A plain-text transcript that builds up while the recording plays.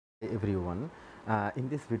Everyone, in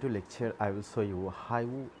this video lecture I will show you how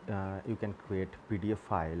you can create PDF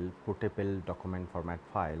file, portable document format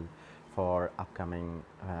file for upcoming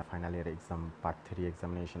final year exam part 3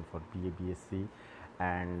 examination for BA BSc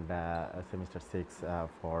and semester 6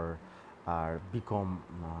 for our BCom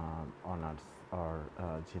honors or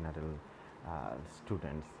general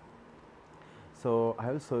students. So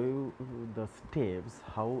I will show you the steps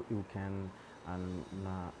how you can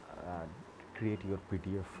create your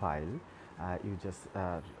PDF file. You just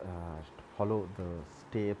follow the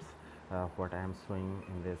steps what I am showing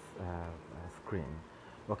in this screen.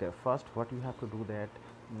 Okay, first what you have to do that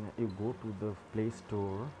you go to the Play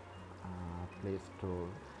Store,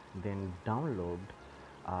 then download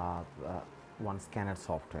one scanner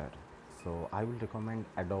software. So I will recommend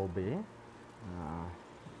Adobe.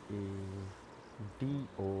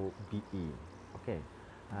 Adobe. Okay,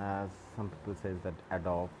 some people says that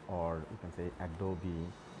Adobe, or you can say Adobe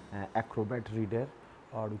Acrobat Reader,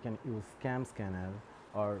 or you can use Cam Scanner,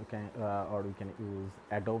 or you can use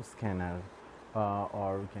Adobe Scanner,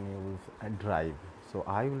 or you can use a Drive. So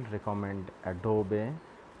I will recommend Adobe.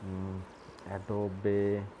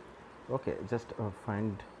 Adobe. Okay, just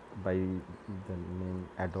find by the name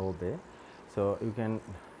Adobe. So you can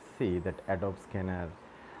see that Adobe Scanner,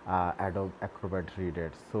 Adobe Acrobat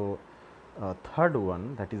Reader. So third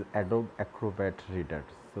one, that is Adobe Acrobat Reader.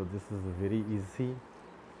 So this is very easy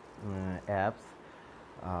apps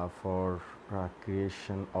for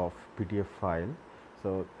creation of PDF file.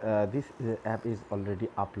 So this app is already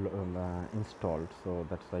installed, so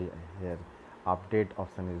that's why here update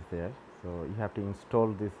option is there. So you have to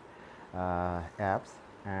install this apps,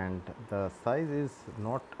 and the size is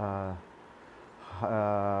not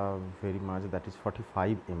very much, that is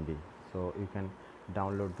 45 MB. So you can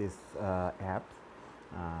download this apps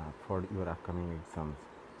for your upcoming exams.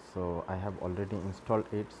 So I have already installed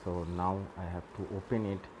it, so now I have to open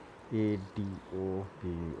it.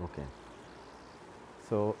 Adobe. Okay,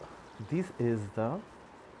 so this is the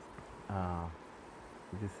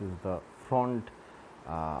front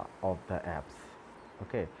of the apps.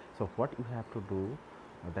 Okay, so what you have to do,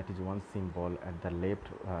 that is one symbol at the left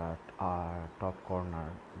top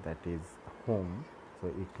corner, that is home. So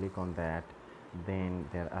you click on that, then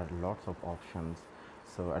there are lots of options.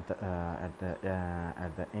 So at the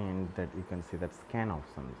end, that you can see that scan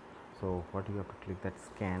options. So what you have to click, that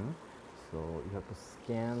scan. So you have to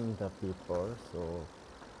scan the paper. So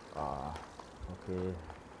okay,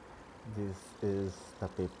 this is the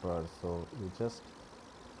paper. So you just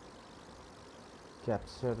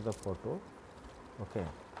capture the photo. Okay,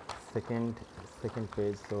 second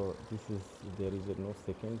page. So this is, there is no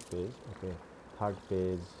second page. Okay, third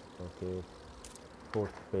page. Okay,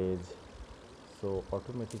 fourth page. So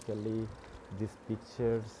automatically these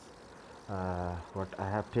pictures what I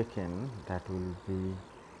have taken, that will be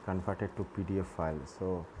converted to PDF file.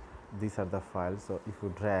 So these are the files. So if you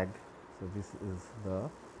drag, so this is the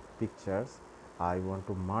pictures. I want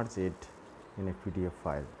to merge it in a PDF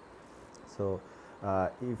file. So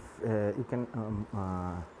if you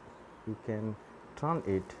can turn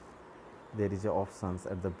it, there is a options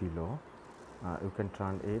at the below. You can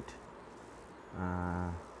turn it,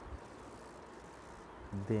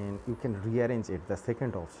 then you can rearrange it, the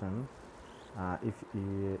second option. If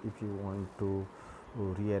you want to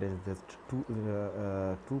rearrange this two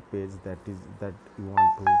page, that you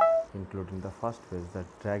want to include in the first page, that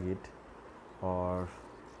drag it, or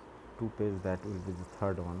two page, that will be the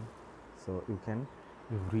third one. So you can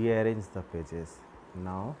rearrange the pages.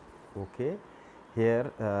 Now okay,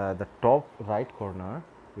 here the top right corner,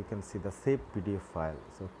 you can see the save PDF file.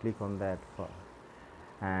 So click on that,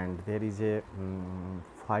 and there is a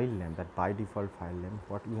file name, that by default file name.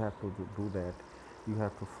 What you have to do that you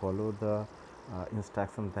have to follow the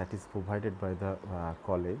instruction that is provided by the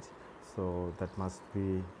college. So that must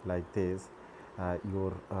be like this.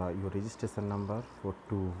 Your registration number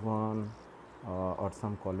 421, or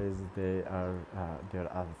some college they are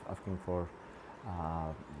asking for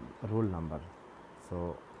roll number.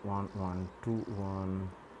 So 1121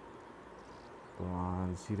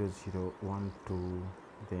 10012,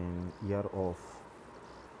 then year of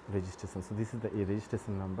registration. So this is the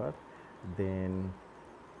registration number. Then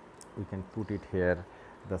we can put it here,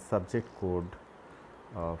 the subject code,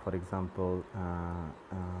 for example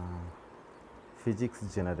physics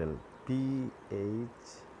general, PHSG.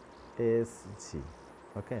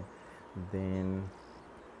 Okay, then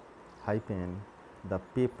hyphen the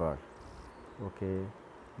paper. Okay,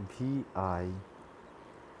 VI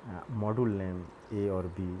module name A or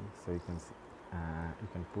B. So you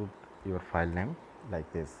can put your file name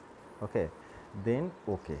like this. Okay, then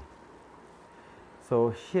okay. So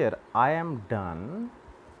here I am done.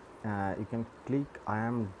 You can click I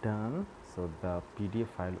am done. So the PDF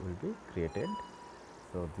file will be created.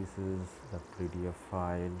 So this is the PDF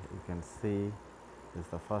file. You can see this is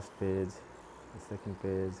the first page, the second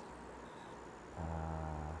page,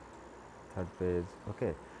 third page.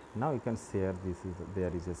 Okay, now you can share. This is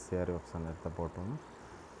there is a share option at the bottom.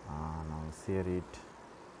 Now share it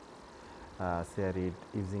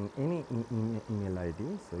using any email ID.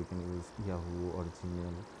 So you can use Yahoo or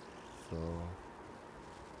Gmail. So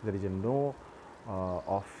there is a no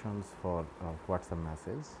options for WhatsApp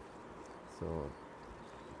message. So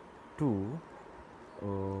to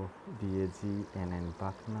DAGNN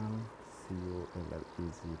Paknan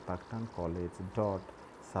COLLEG Paknan College dot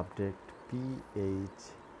subject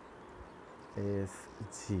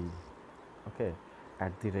PHSG, okay,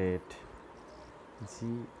 at the rate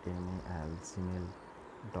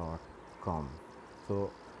gmail.com.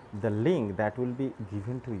 So the link that will be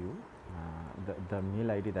given to you, the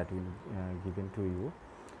mail ID that will given to you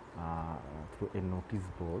through a notice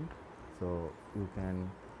board. So you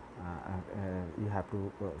can you have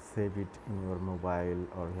to save it in your mobile,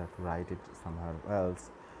 or you have to write it somewhere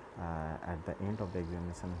else. At the end of the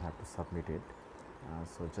examination you have to submit it.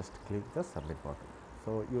 So just click the submit button.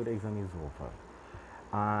 So your exam is over.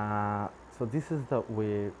 So this is the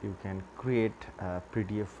way you can create a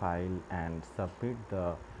PDF file and submit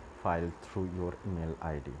the file through your email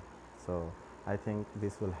ID. So I think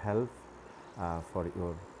this will help for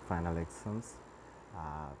your final exams.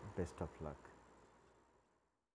 Best of luck.